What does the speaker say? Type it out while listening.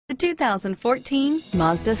The 2014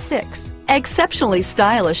 Mazda 6. Exceptionally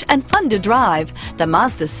stylish and fun to drive, the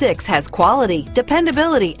Mazda 6 has quality,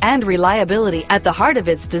 dependability, and reliability at the heart of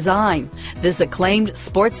its design. This acclaimed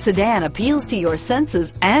sports sedan appeals to your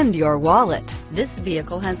senses and your wallet. This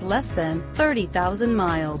vehicle has less than 30,000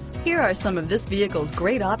 miles. Here are some of this vehicle's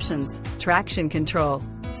great options: traction control,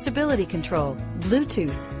 stability control,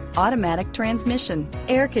 Bluetooth, automatic transmission,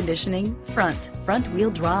 air conditioning,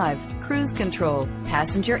 front-wheel drive, cruise control,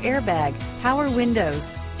 passenger airbag, power windows,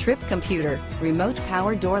 trip computer, remote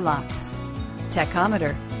power door locks,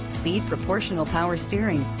 tachometer, speed proportional power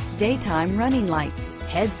steering, daytime running lights,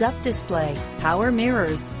 heads-up display, power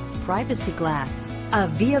mirrors, privacy glass.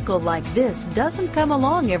 A vehicle like this doesn't come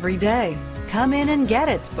along every day. Come in and get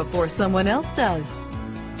it before someone else does.